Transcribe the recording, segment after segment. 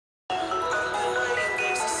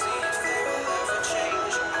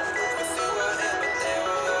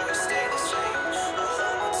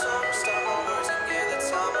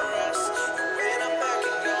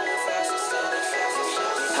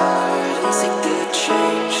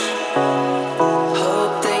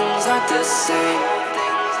same.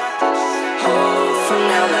 Oh, for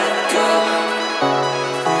now let go.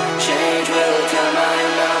 Change will come, I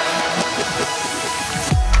know.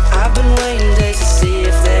 I've been waiting days to see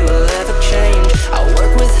if they will ever change. I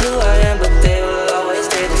work with who I am, but they will always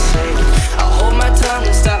stay the same. I'll hold my tongue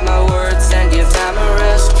and stop my words and give time a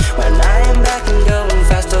rest. When I am back and going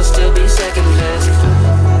fast, I'll still be second best.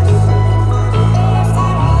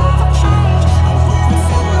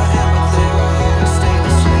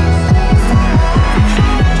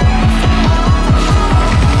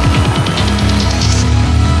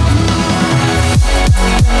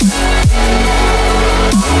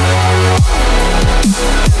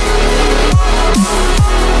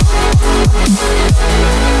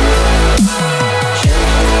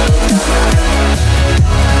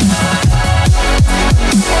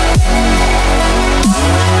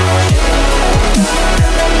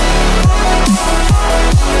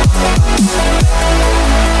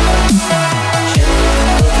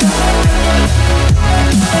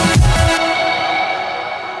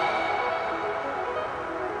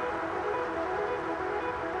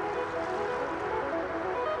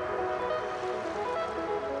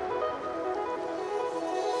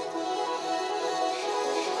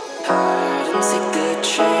 Hide and seek the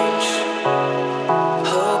change.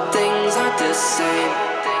 Hope things aren't the same.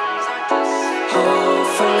 Oh,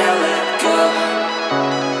 for now let go.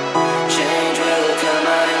 Change will come,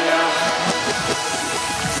 I know.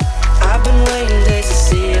 I've been waiting days to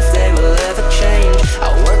see if they will ever change. I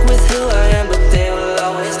work with who I am, but they will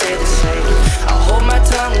always stay the same. I'll hold my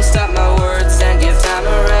tongue and stop my words and give time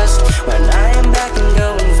a rest. When I am back and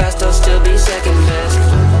going fast, I'll still be second best.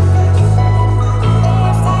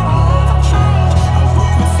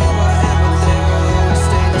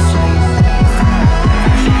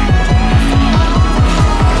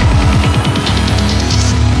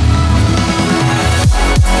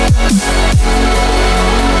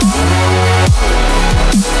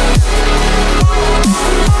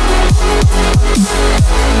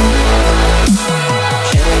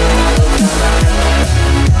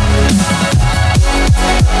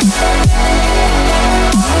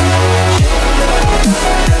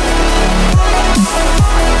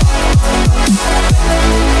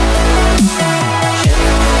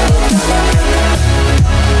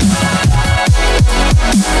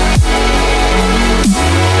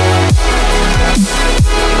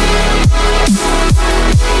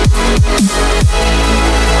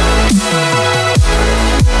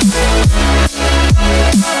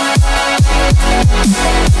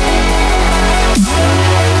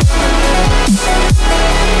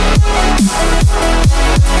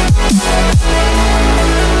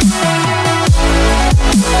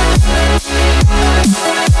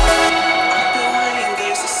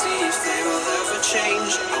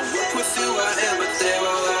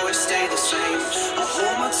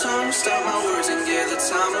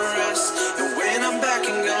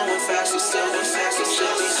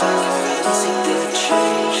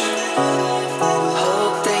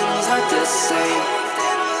 Hope things aren't the same.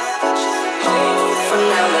 Oh, for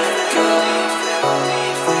now let go.